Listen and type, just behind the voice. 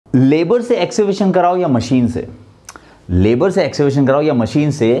Labour से excavation कराओ या मशीन से? लेबर से एक्सकेवेशन कराओ या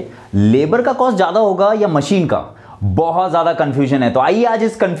मशीन से? लेबर का कॉस्ट ज्यादा होगा या मशीन का? बहुत ज्यादा कंफ्यूजन है, तो आइए आज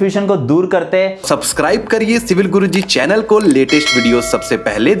इस कंफ्यूजन को दूर करते हैं। सब्सक्राइब करिए सिविल गुरुजी चैनल को लेटेस्ट वीडियो सबसे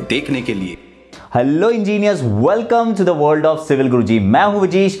पहले देखने के लिए। Hello engineers, welcome to the world of civil गुरुजी। मैं हूं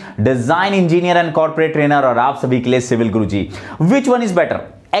विजीश, design engineer and corporate trainer, और आप सभी के लिए civil Guruji. Which one is better,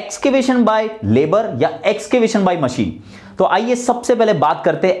 excavation by labour या एक्सकेवेशन बाय मशीन? तो आइए सबसे पहले बात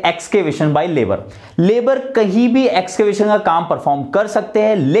करते हैं एक्सकेवेशन बाय लेबर। लेबर कहीं भी एक्सकेवेशन का काम परफॉर्म कर सकते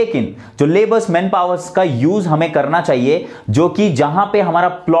हैं, लेकिन जो लेबर्स मैन पावर्स का यूज हमें करना चाहिए, जो कि जहां पे हमारा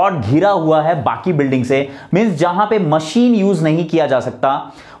प्लॉट घिरा हुआ है बाकी बिल्डिंग से, मींस जहां पे मशीन यूज नहीं किया जा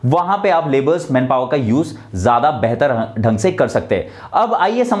सकता, वहां पे आप लेबर्स मैन पावर का यूज ज्यादा बेहतर ढंग से कर सकते हैं। अब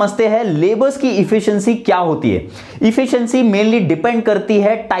आइए समझते हैं लेबर्स की इफिशिएंसी क्या होती है। इफिशिएंसी मेनली डिपेंड करती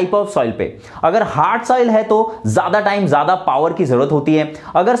है टाइप ऑफ सॉइल पे। अगर हार्ड सॉइल है तो ज्यादा टाइम ज्यादा पावर की जरूरत होती है,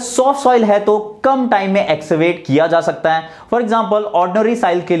 अगर सॉफ्ट सॉइल है तो कम टाइम में एक्सकेवेट किया जा सकता है। फॉर एग्जांपल ऑर्डिनरी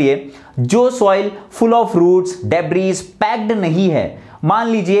सॉइल के लिए जो soil full of roots debris packed नहीं है, मान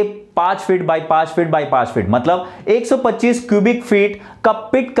लीजिए 5 feet by 5 feet by 5 feet, मतलब 125 क्यूबिक फीट का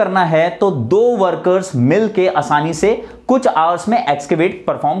पिट करना है, तो 2 वर्कर्स मिलके आसानी से कुछ आवर्स में एक्सकेवेट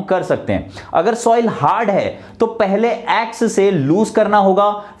परफॉर्म कर सकते हैं। अगर सॉइल हार्ड है तो पहले एक्स से लूज करना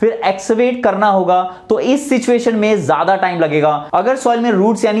होगा, फिर एक्सकेवेट करना होगा, तो इस सिचुएशन में ज्यादा टाइम लगेगा। अगर सॉइल में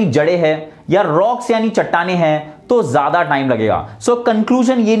रूट्स यानी जड़ें हैं या रॉक्स यानी चट्टाने हैं तो ज्यादा टाइम लगेगा। सो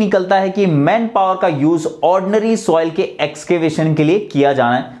कंक्लूजन ये निकलता है कि मैन पावर का यूज ऑर्डिनरी सॉइल के एक्सकेवेशन के लिए किया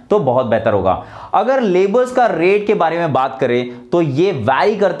जाना है तो बहुत बेहतर होगा। अगर लेबर्स का रेट के बारे में बात करें तो ये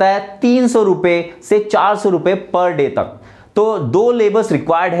वैरी करता है 300 रुपए से 400 रुपए पर डे तक। तो 2 लेबर्स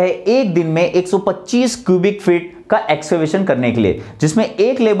रिक्वायर्ड है एक दिन में 125 क्यूबिक फीट का एक्सकेवेशन करने के लिए, जिसमें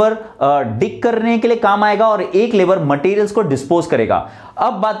एक लेबर डिग करने के लिए काम आएगा और एक लेबर मटेरियल्स को डिस्पोज करेगा।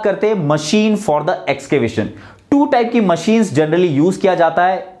 अब बात करते हैं machine for the excavation. 2 type की मशीन्स जनरली यूज किया जाता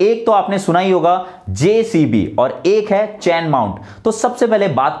है। एक तो आपने सुना ही होगा जेसीबी, और एक है चैन माउंट। तो सबसे पहले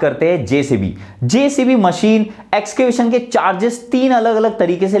बात करते हैं जेसीबी। जेसीबी मशीन एक्सकेवेशन के चार्जेस 3 अलग अलग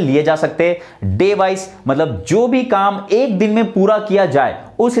तरीके से लिए जा सकते हैं। डे वाइज, मतलब जो भी काम एक दिन में पूरा किया जाए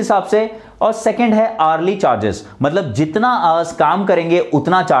उस हिसाब से, और सेकंड है आवर्ली चार्जेस, मतलब जितना आवर्स काम करेंगे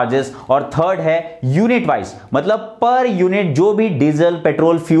उतना चार्जेस, और थर्ड है यूनिट वाइज, मतलब पर यूनिट जो भी diesel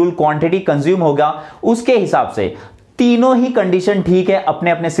petrol fuel quantity consume होगा उसके हिसाब से। तीनों ही कंडीशन ठीक है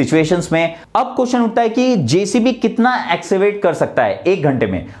अपने अपने सिचुएशंस में। अब क्वेश्चन उठता है कि जेसीबी कितना एक्सकेवेट कर सकता है एक घंटे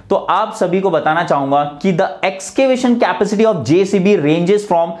में? तो आप सभी को बताना चाहूंगा कि the excavation capacity of JCB ranges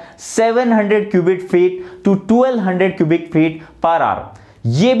from 700 cubic feet to 1200 cubic feet per hour.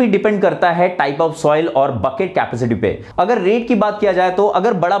 ये भी डिपेंड करता है टाइप ऑफ सॉइल और बकेट कैपेसिटी पे। अगर रेट की बात किया जाए तो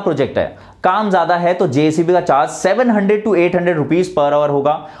अगर बड़ा प्रोजेक्ट है, काम ज्यादा है, तो जेसीबी का charge 700 to 800 rupees per hour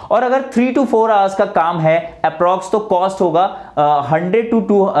होगा, और अगर 3 टू 4 आवर्स का काम है अप्रॉक्स, तो कॉस्ट होगा 100 टू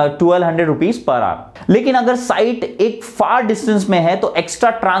 1200 रुपीज पर आवर। लेकिन अगर साइट एक फार डिस्टेंस में है तो एक्स्ट्रा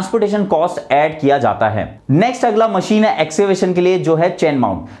ट्रांसपोर्टेशन कॉस्ट ऐड किया जाता है। नेक्स्ट अगला मशीन है एक्सकेवेशन के लिए, जो है चेन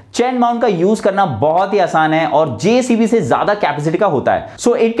माउंट। चेन माउंट का यूज करना बहुत ही आसान है और जेसीबी से ज्यादा कैपेसिटी का होता है,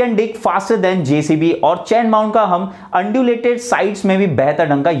 so it can dig faster than JCB, और चेन माउंट का हम अनड्यूलेटेड साइट्स में भी बेहतर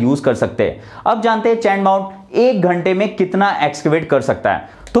ढंग का यूज कर सकते हैं। अब जानते हैं चेन माउंट एक घंटे में कितना एक्सकेवेट कर सकता है।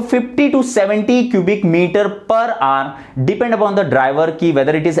 तो 50 to 70 cubic metre per hour, depend upon the driver की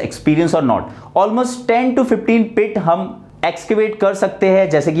वेदर इट इज एक्सपीरियंस और नॉट। ऑलमोस्ट 10 टू 15 पिट हम एक्सकेवेट कर सकते हैं,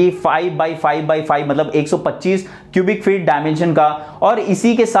 जैसे कि 5 बाई 5 बाई 5, मतलब 125 क्यूबिक फीट डायमेंशन का। और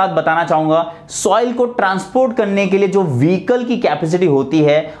इसी के साथ बताना चाहूंगा सॉइल को ट्रांसपोर्ट करने के लिए जो व्हीकल की कैपेसिटी होती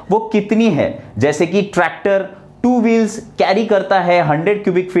है वो कितनी है। जैसे कि ट्रैक्टर 2 व्हील्स कैरी करता है 100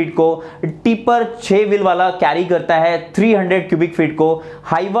 क्यूबिक फीट को, टिपर 6 व्हील वाला कैरी करता है 300 क्यूबिक फीट को,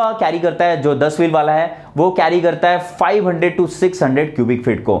 हाइवा कैरी करता है जो 10 व्हील वाला है वो कैरी करता है 500 टू 600 क्यूबिक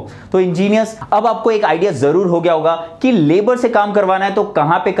फीट को। तो इंजीनियर्स, अब आपको एक आइडिया जरूर हो गया होगा कि लेबर से काम करवाना है तो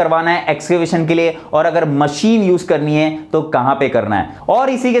कहां पे करवाना है एक्सकेवेशन के लिए, और अगर मशीन यूज करनी है तो कहां पे करना है। और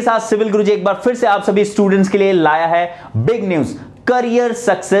इसी के साथ सिविल गुरुजी एक बार फिर से आप सभी स्टूडेंट्स के लिए लाया है big news, career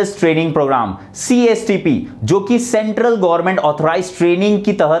success training programme CSTP, जो कि सेंट्रल गवर्नमेंट ऑथराइज्ड ट्रेनिंग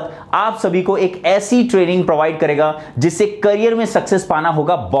की तहत आप सभी को एक ऐसी ट्रेनिंग प्रोवाइड करेगा जिससे करियर में सक्सेस पाना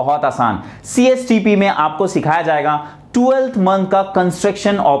होगा बहुत आसान। CSTP में आपको सिखाया जाएगा 12th मंथ का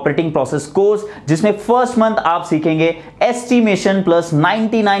कंस्ट्रक्शन ऑपरेटिंग प्रोसेस कोर्स, जिसमें फर्स्ट मंथ आप सीखेंगे estimation plus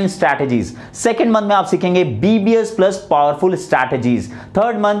 99 strategies, second month में आप सीखेंगे BBS plus powerful strategies,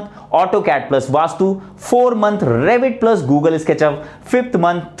 third month AutoCAD plus vastu, 4 month Revit plus Google SketchUp, 5th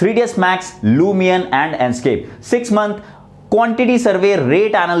month 3ds max, Lumion and एंडस्केप, 6 month quantity survey,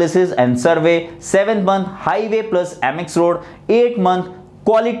 rate analysis and survey, 7th month highway plus MX road, 8th month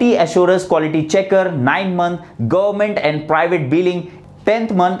quality assurance quality checker 9 month, government and private billing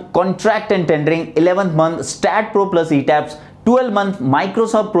 10th month, contract and tendering 11th month, stat pro plus ईटैप्स 12 month,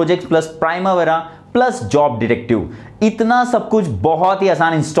 Microsoft project plus Primavera plus job detective. इतना सब कुछ बहुत ही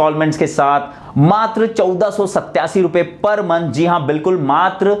आसान installments के साथ मात्र 1487 रुपए per month. जी हां, बिल्कुल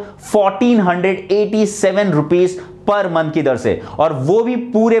मात्र 1487 रुपीज पर मंथ की दर से, और वो भी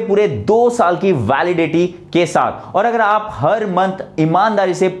पूरे 2 साल की वैलिडिटी के साथ। और अगर आप हर मंथ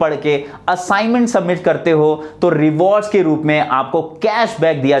ईमानदारी से पढ़ के असाइनमेंट सबमिट करते हो तो रिवॉर्ड्स के रूप में आपको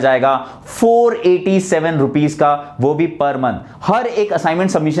कैशबैक दिया जाएगा 487 रुपीज का, वो भी पर मंथ। हर एक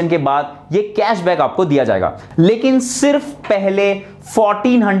असाइनमेंट सबमिशन के बाद ये कैशबैक आपको दिया जाएगा, लेकिन सिर्फ पहले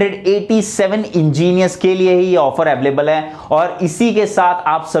 1487 इंजीनियर्स के लिए ही ये ऑफर अवेलेबल है। और इसी के साथ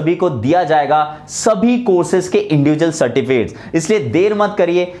आप सभी को दिया जाएगा सभी कोर्सेज के इंडिविजुअल सर्टिफिकेट्स। इसलिए देर मत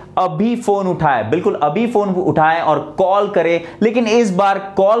करिए, अभी फोन उठाएं, बिल्कुल अभी फोन उठाएं और कॉल करें। लेकिन इस बार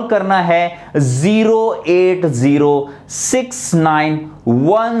कॉल करना है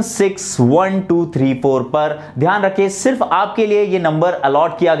 08069161234 पर। ध्यान रखिए, सिर्फ आपके लिए ये नंबर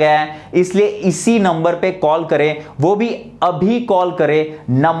अलॉट किया गया है, इसलिए इसी नंबर पे कॉल करें, वो भी अभी कॉल करें।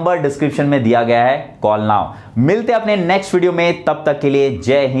 नंबर डिस्क्रिप्शन में दिया गया है, कॉल नाउ। मिलते हैं अपने नेक्स्ट वीडियो में, तब तक के लिए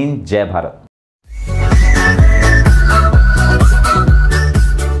जय हिंद जय भारत।